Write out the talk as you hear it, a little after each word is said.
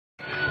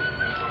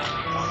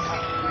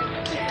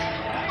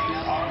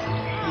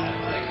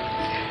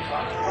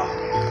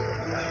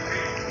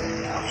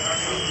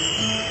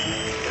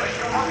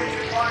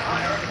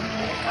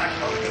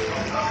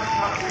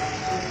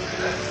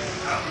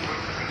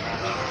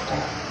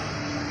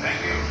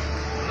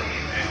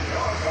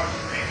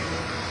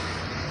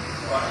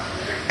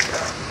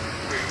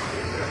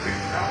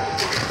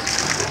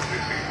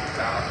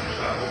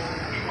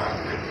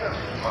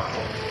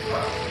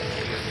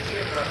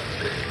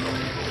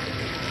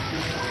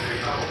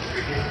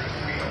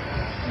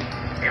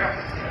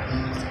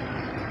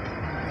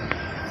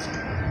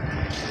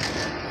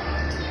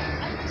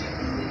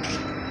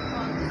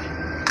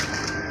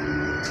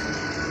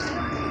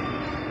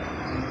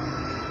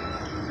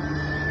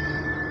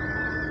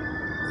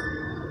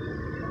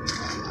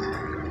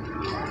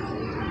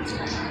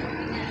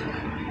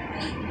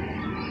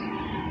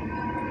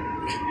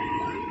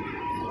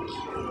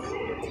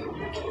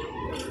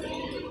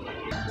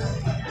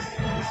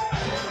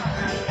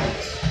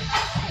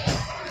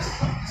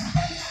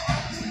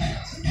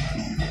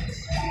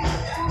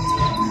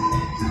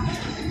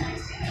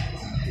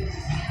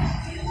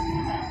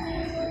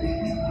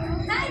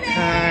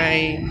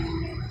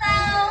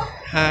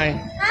Hi.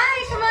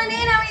 Hi, come on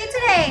in. How are you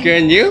today?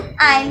 Good, and you?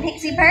 I'm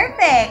Pixie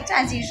Perfect,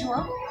 as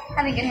usual.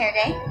 Having a good hair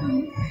day.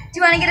 Do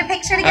you want to get a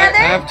picture together?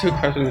 I have two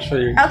questions for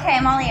you. Okay,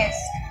 I'm all ears.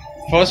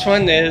 First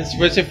one is,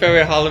 what's your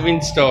favorite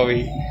Halloween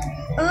story?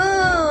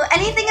 Ooh,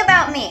 anything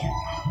about me.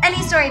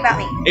 Any story about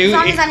me. As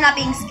long as I'm not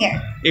being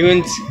scared.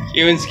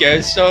 Even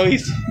scary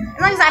stories?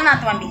 As long as I'm not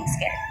the one being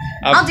scared.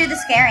 I'll do the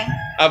scaring.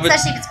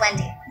 Especially if it's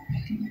Wendy.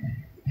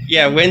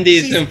 Yeah,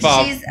 Wendy's She's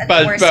involved. the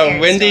But worst scared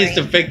Wendy's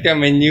story. the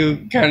victim and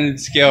you kind of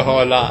scare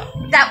her a lot.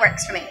 That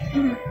works for me.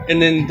 And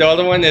then the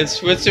other one is,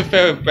 what's your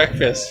favorite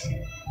breakfast?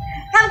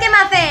 Pumpkin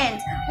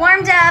muffins.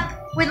 Warmed up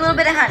with a little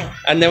bit of honey.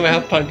 I never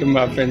have pumpkin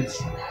muffins.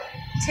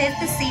 'Tis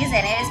the season.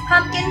 It is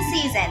pumpkin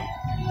season.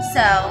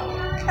 So,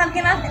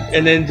 pumpkin muffins.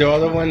 And then the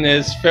other one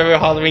is, favorite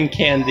Halloween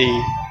candy.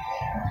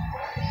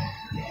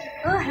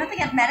 Ooh, I don't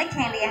think I've met a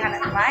candy I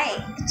haven't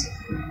liked.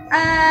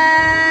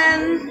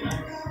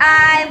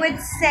 I would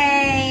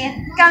say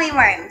gummy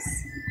worms.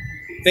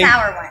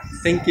 Sour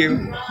ones. Thank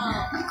you.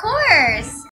 Of course.